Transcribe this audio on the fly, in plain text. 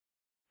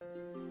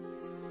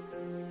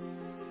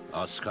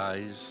Our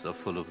skies are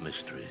full of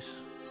mysteries.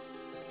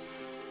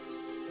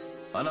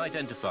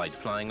 Unidentified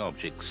flying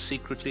objects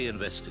secretly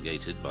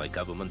investigated by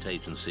government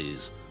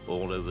agencies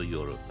all over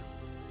Europe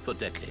for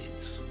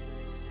decades.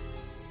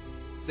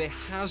 There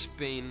has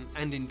been,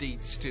 and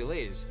indeed still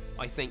is,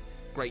 I think,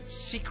 great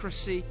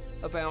secrecy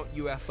about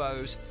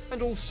UFOs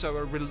and also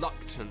a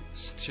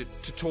reluctance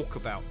to talk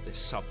about this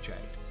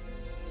subject.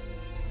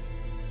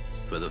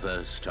 For the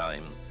first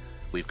time,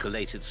 we've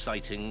collated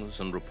sightings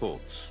and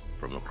reports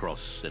from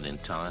across an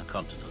entire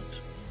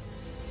continent.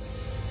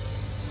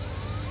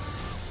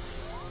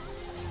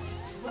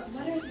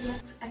 What are the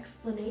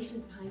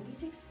explanations behind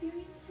these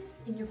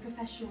experiences, in your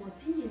professional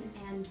opinion,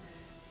 and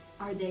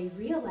are they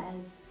real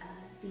as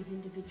these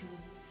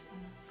individuals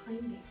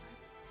claim they are?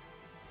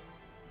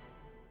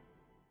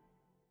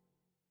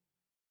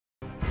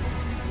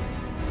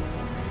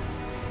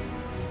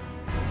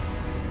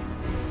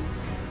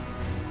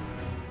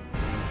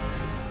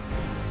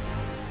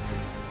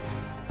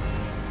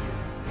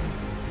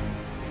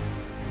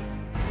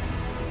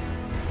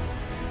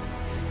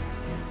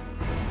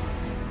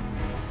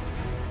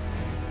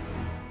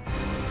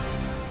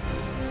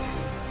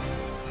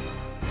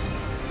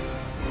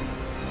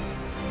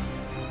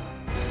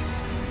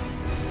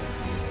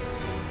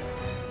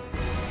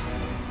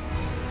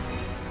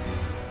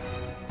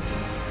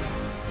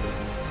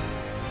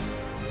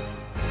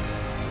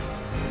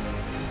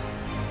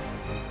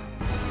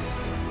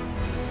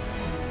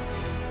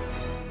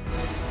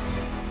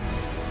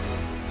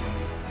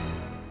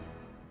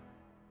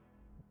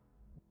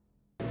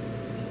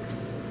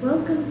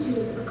 Welcome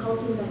to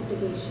Occult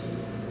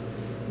Investigations.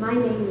 My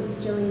name is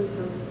Jillian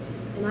Post,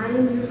 and I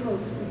am your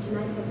host for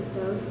tonight's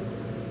episode,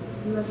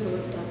 UFO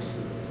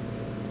Abductions.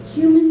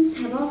 Humans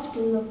have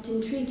often looked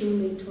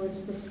intriguingly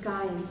towards the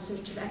sky in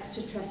search of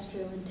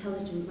extraterrestrial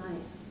intelligent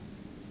life.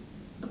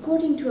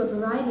 According to a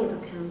variety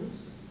of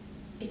accounts,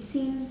 it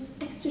seems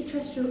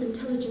extraterrestrial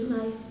intelligent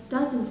life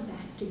does in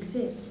fact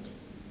exist,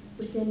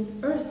 within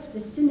Earth's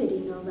vicinity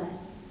no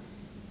less.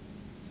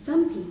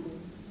 Some people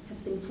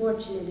have been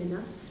fortunate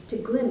enough to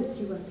glimpse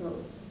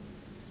UFOs,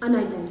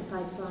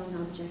 unidentified flying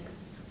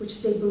objects,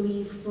 which they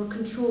believe were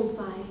controlled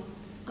by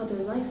other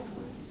life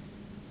forms.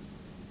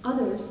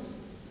 Others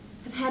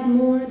have had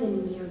more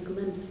than mere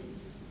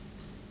glimpses.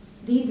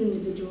 These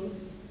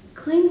individuals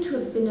claim to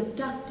have been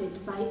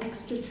abducted by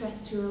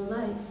extraterrestrial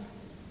life,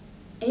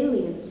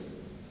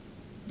 aliens.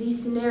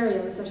 These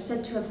scenarios are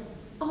said to have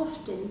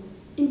often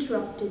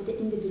interrupted the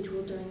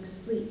individual during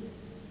sleep.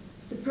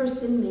 The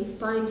person may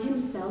find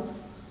himself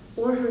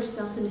or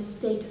herself in a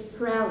state of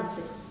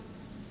paralysis.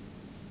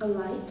 A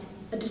light,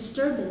 a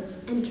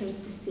disturbance enters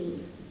the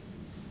scene.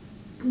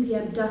 The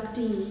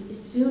abductee is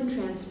soon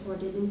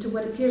transported into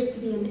what appears to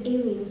be an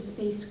alien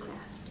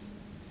spacecraft.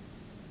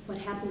 What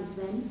happens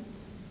then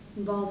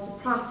involves a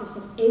process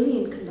of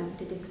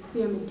alien-conducted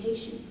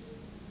experimentation.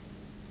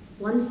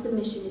 Once the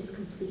mission is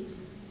complete,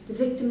 the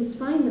victims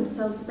find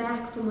themselves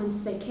back from whence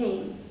they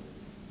came.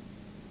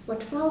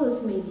 What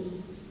follows may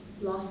be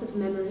loss of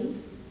memory,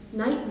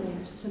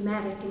 nightmares,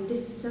 somatic and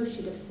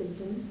dissociative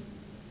symptoms,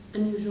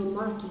 unusual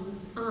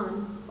markings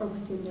on or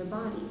within their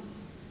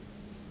bodies.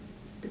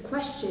 The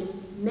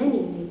question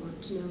many may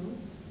want to know,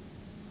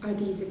 are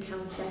these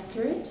accounts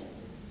accurate?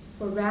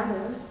 Or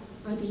rather,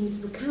 are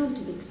these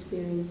recounted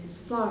experiences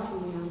far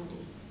from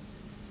reality?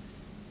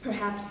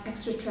 Perhaps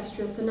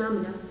extraterrestrial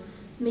phenomena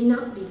may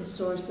not be the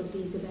source of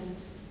these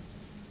events.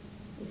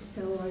 If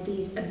so, are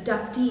these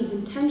abductees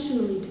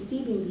intentionally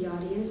deceiving the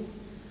audience,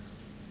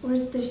 or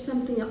is there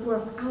something at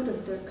work out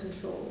of their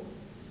control?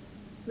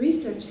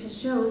 Research has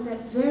shown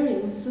that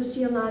varying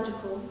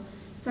sociological,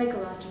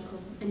 psychological,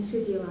 and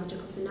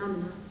physiological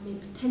phenomena may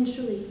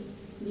potentially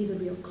be the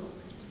real culprit.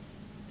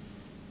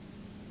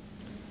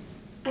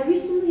 I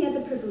recently had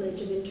the privilege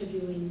of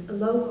interviewing a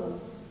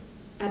local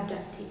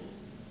abductee,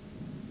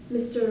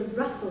 Mr.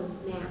 Russell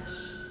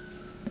Nash.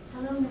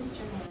 Hello, Mr.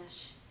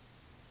 Nash.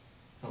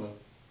 Hello.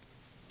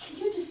 Could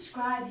you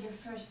describe your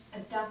first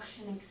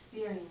abduction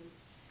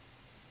experience?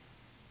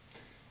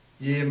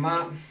 Yeah, my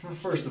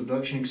first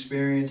abduction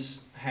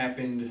experience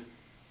happened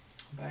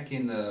back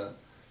in the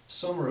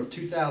summer of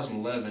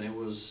 2011. It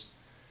was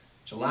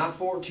July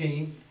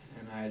 14th,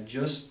 and I had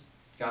just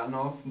gotten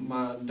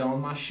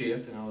done my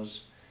shift, and I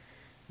was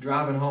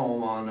driving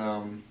home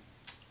on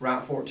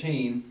Route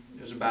 14.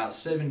 It was about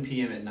 7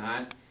 p.m. at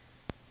night,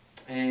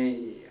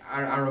 and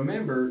I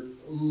remember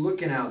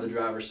looking out the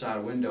driver's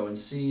side window and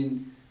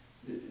seeing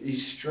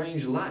these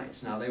strange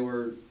lights. Now they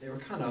were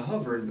kind of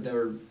hovering, but they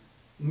were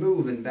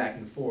moving back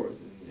and forth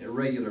in a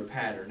regular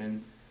pattern.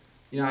 And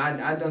you know,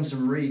 I'd done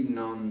some reading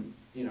on,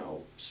 you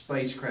know,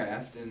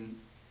 spacecraft, and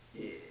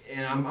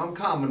I'm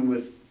common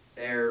with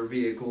air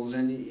vehicles,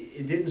 and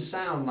it didn't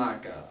sound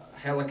like a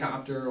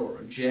helicopter or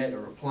a jet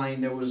or a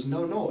plane. There was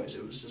no noise.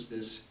 It was just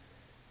this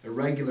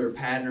irregular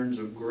patterns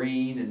of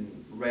green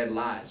and red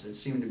lights that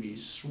seemed to be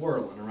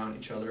swirling around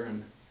each other.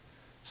 And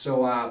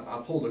so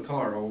I pulled the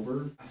car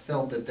over. I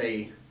felt that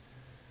they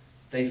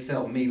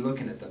felt me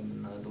looking at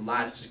them, and the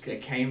lights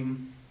just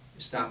came,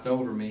 stopped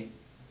over me,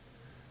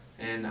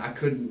 and I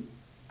couldn't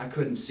I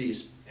couldn't see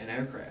an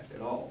aircraft at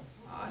all.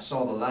 I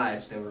saw the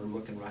lights, they were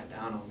looking right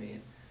down on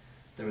me.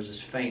 There was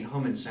this faint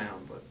humming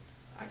sound, but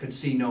I could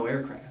see no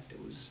aircraft.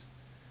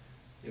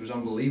 It was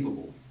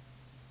unbelievable.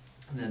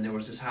 And then there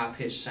was this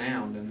high-pitched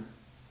sound,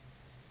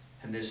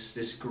 and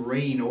this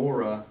green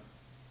aura,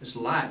 this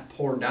light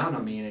poured down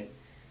on me, and it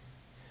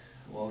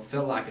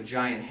felt like a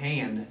giant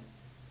hand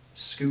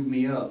scooped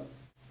me up.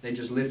 They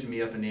just lifted me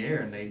up in the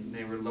air, and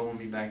they were lowering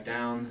me back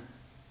down.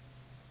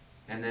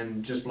 And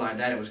then just like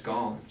that, it was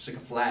gone. It's like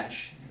a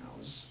flash. I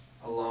was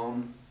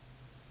alone,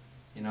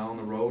 on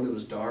the road. It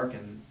was dark,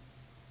 and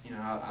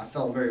I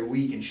felt very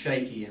weak and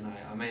shaky, and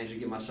I managed to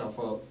get myself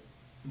up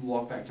and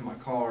walk back to my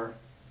car.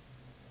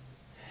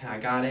 And I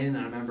got in, and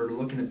I remember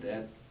looking at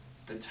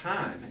the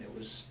time, and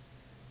it's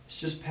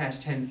just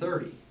past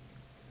 10:30.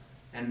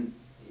 And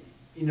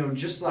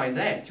just like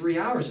that, 3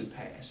 hours had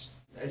passed.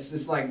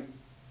 It's like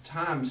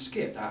time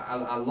skipped.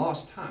 I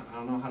lost time. I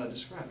don't know how to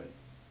describe it.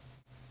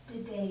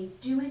 Did they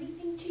do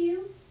anything to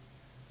you?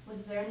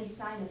 Was there any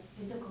sign of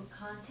physical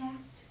contact?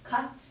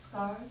 Cuts,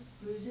 scars,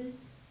 bruises?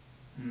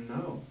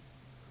 No,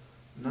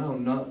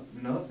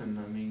 nothing.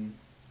 I mean,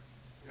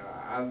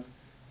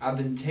 I've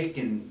been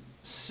taken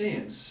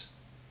since,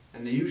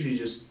 and they usually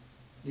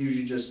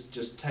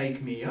just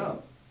take me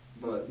up,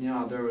 but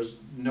there was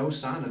no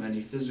sign of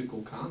any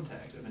physical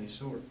contact of any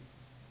sort.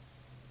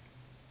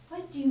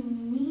 What do you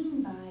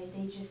mean by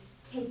they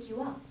just take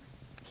you up?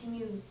 Can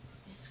you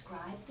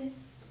describe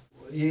this?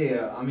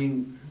 Yeah, I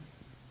mean,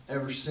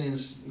 ever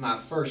since my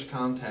first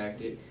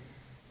contact,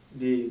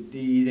 they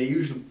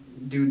usually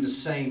do the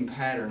same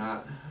pattern.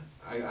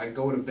 I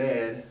go to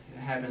bed. It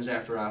happens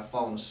after I've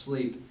fallen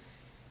asleep,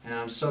 and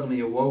I'm suddenly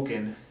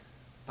awoken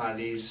by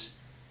these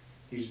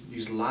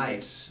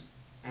lights,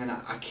 and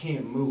I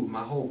can't move.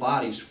 My whole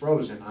body's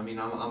frozen. I mean,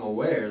 I'm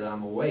aware that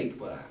I'm awake,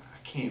 but I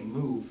can't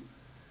move.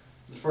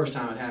 The first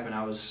time it happened,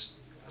 I was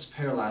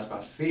paralyzed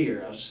by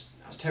fear. I was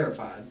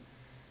terrified.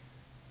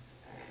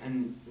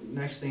 And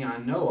next thing I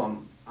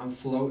know, I'm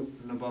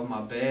floating above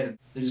my bed.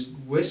 They just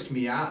whisked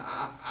me out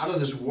of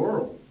this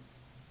world.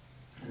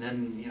 And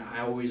then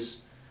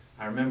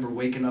I remember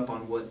waking up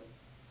on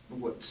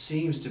what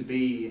seems to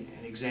be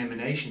an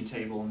examination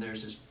table, and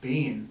there's this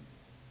being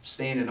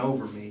standing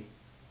over me,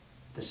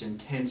 this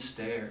intense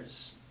stare,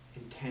 this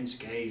intense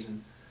gaze.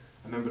 And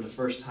I remember the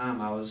first time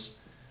I was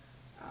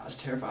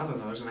terrified. I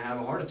thought I was going to have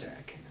a heart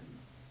attack.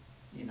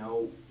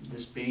 And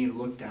this being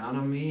looked down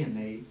on me, and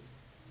they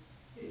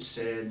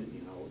said,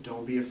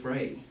 don't be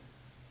afraid.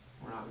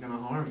 We're not going to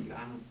harm you.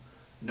 I don't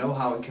know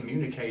how it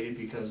communicated,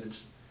 because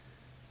its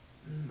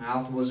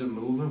mouth wasn't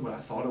moving, but I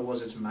thought it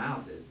was its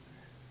mouth.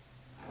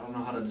 I don't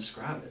know how to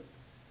describe it.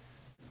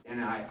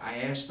 And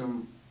I asked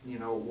them,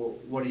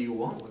 what do you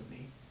want with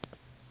me?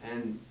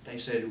 And they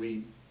said,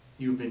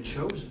 you've been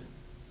chosen.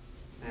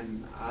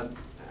 And I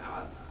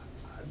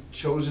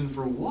chosen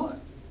for what?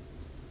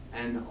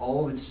 And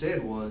all it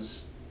said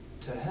was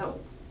to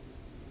help.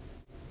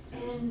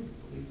 And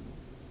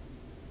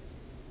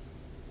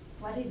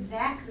what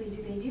exactly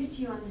do they do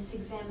to you on this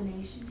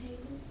examination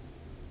table?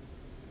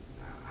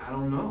 I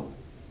don't know.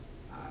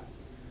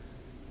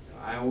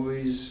 I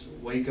always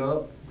wake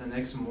up the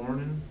next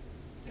morning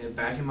and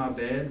back in my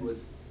bed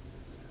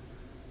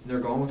they're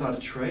gone without a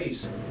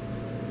trace.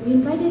 We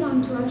invited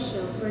onto our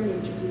show for an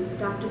interview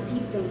Dr.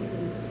 Pete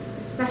Venkman, a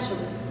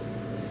specialist,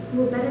 who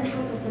will better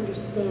help us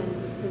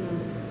understand these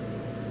phenomena.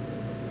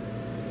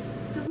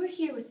 So we're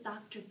here with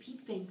Dr.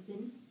 Pete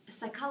Venkman, a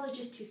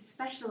psychologist who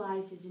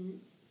specializes in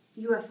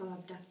UFO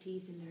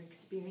abductees and their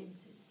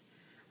experiences.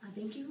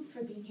 Thank you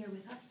for being here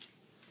with us.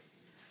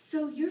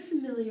 So you're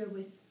familiar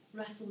with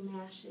Russell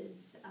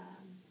Nash's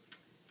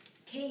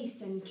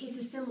case and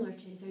cases similar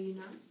to his, are you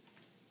not?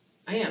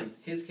 I am.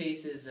 His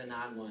case is an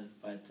odd one,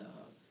 but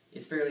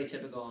is fairly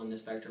typical on the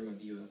spectrum of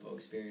UFO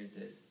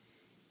experiences.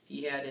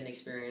 He had an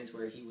experience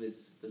where he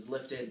was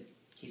lifted,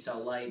 he saw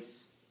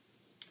lights,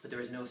 but there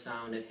was no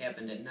sound. It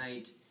happened at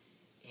night,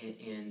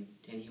 and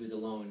he was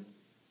alone.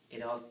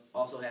 It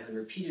also happened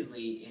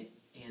repeatedly,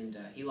 and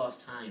he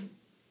lost time.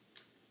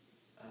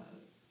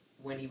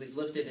 When he was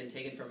lifted and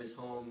taken from his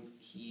home,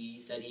 he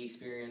said he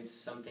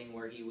experienced something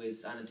where he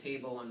was on a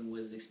table and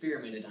was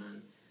experimented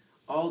on.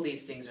 All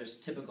these things are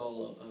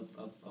typical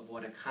of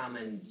what a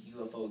common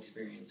UFO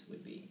experience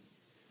would be.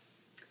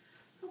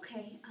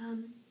 Okay,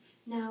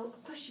 now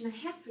a question I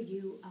have for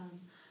you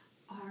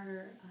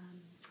are,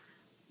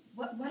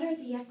 what are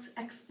the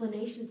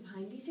explanations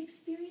behind these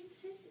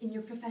experiences, in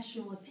your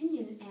professional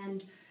opinion,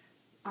 and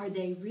are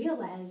they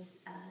real as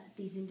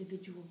these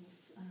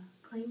individuals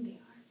claim they are?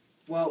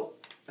 Well,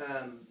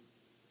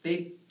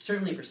 they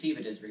certainly perceive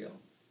it as real.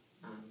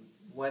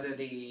 Whether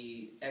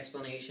the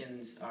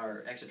explanations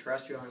are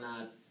extraterrestrial or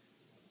not,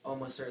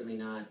 almost certainly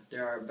not.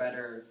 There are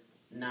better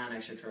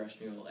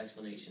non-extraterrestrial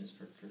explanations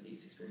for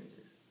these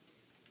experiences.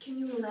 Can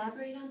you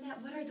elaborate on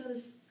that? What are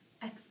those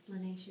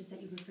explanations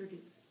that you refer to?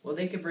 Well,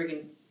 they could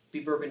be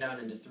broken down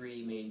into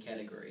three main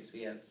categories.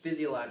 We have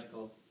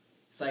physiological,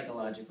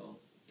 psychological,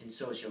 and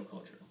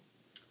sociocultural.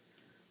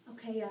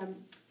 Okay,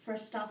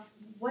 first off,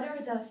 what are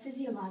the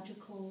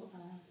physiological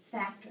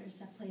factors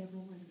that play a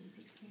role in these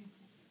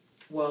experiences?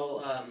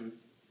 Well,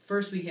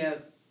 first we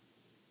have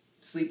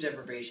sleep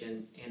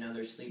deprivation and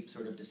other sleep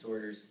sort of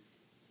disorders.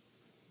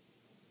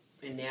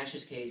 In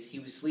Nash's case, he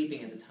was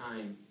sleeping at the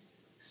time,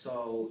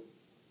 so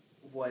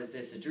was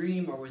this a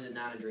dream or was it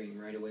not a dream?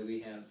 Right away we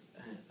have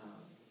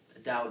a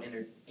doubt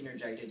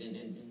interjected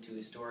into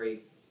his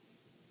story.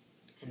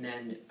 And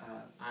then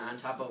on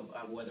top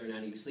of whether or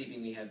not he was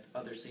sleeping, we have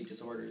other sleep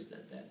disorders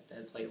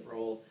that play a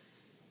role.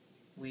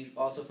 We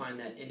also find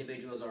that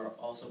individuals are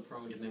also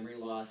prone to memory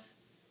loss,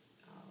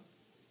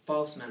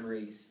 false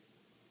memories,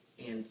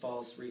 and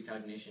false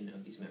recognition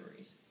of these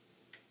memories.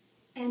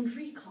 And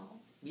recall.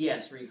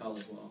 Yes, recall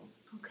as well.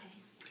 Okay.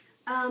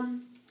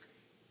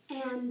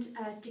 And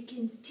to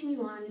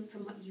continue on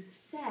from what you've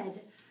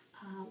said,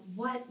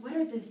 what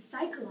are the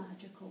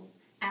psychological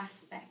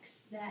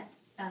aspects that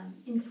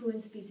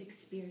influence these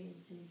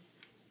experiences?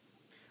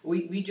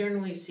 We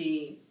generally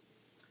see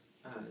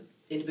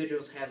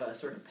individuals have a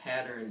sort of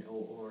pattern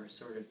or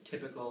sort of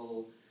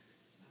typical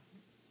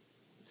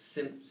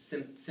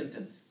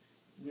symptoms.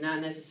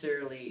 Not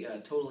necessarily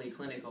totally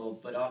clinical,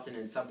 but often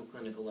in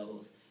subclinical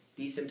levels.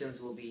 These symptoms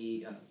will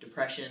be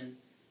depression,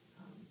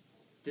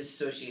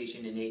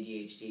 dissociation, and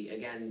ADHD.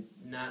 Again,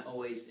 not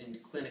always in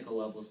clinical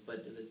levels,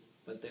 but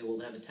they will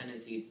have a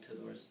tendency to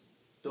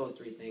those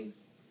three things.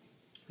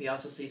 We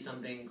also see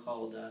something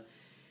called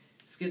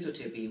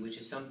schizotypy, which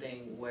is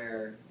something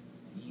where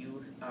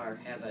you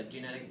have a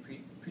genetic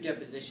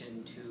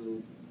predisposition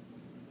to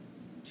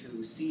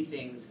see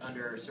things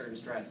under a certain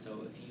stress.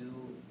 So if you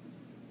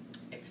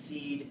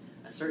exceed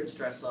a certain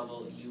stress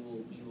level,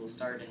 you will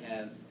start to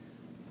have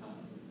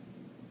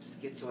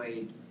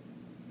schizoid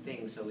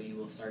things. So you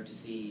will start to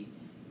see,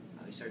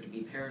 you start to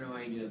be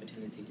paranoid. You have a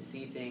tendency to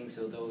see things.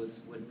 So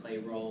those would play a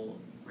role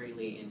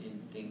greatly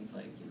in things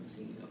like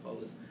seeing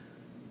UFOs.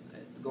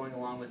 Going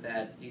along with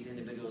that, these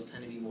individuals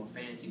tend to be more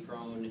fantasy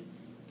prone,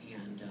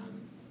 and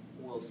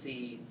will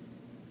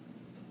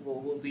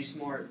be just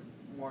more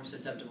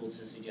susceptible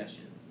to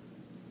suggestion.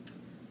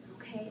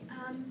 Okay.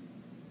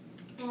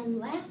 And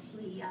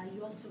lastly,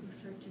 you also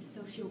referred to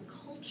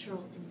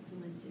sociocultural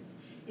influences.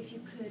 If you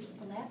could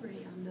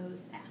elaborate on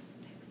those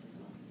aspects as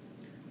well.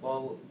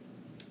 Well,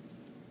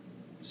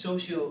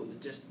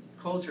 just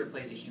culture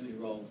plays a huge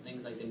role.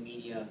 Things like the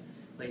media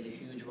plays a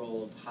huge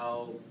role of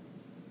how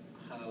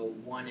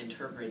one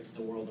interprets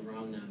the world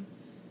around them.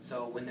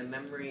 So when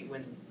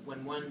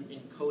when one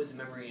encodes the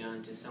memory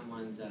onto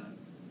someone's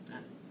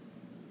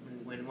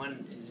when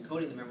one is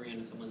encoding the memory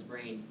onto someone's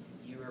brain,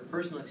 your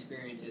personal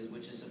experiences,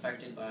 which is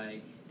affected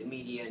by the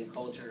media and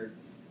culture,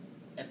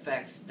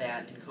 affects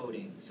that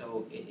encoding.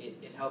 So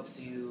it helps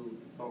you,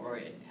 or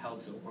it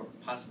helps, or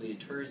possibly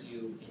deters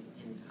you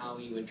in how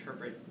you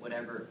interpret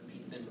whatever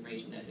piece of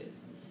information that is.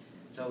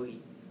 So,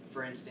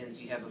 for instance,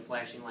 you have a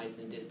flashing lights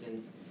in the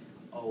distance.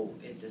 Oh,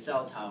 it's a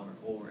cell tower,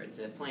 or it's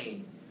a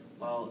plane.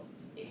 Well,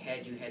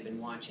 had you been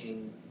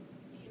watching,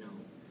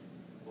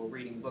 or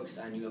reading books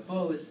on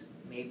UFOs,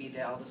 maybe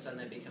all of a sudden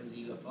that becomes a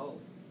UFO.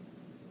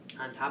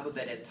 On top of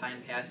it, as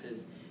time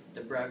passes,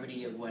 the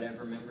brevity of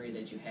whatever memory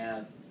that you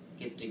have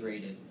gets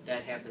degraded.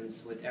 That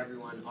happens with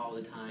everyone all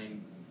the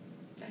time.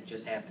 That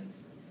just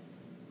happens.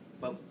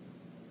 But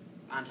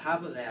on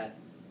top of that,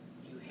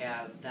 you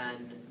have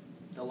then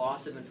the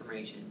loss of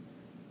information,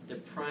 the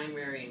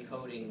primary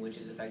encoding, which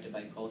is affected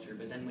by culture.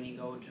 But then when you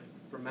go to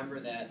remember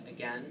that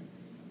again,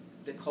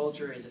 the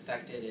culture is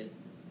affected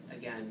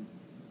again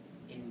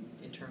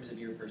in terms of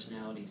your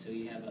personality. So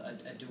you have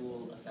a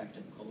dual effect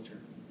of culture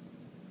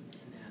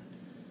in that.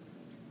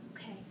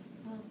 Okay.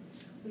 Well,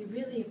 we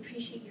really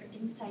appreciate your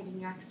insight and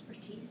your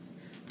expertise.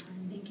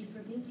 And thank you for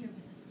being here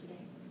with us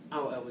today.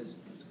 Oh, it was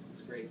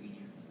great being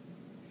here.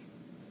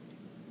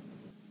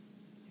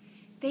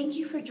 Thank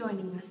you for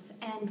joining us,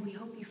 and we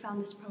hope you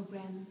found this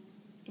program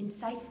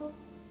insightful,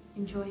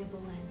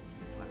 enjoyable, and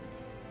informative.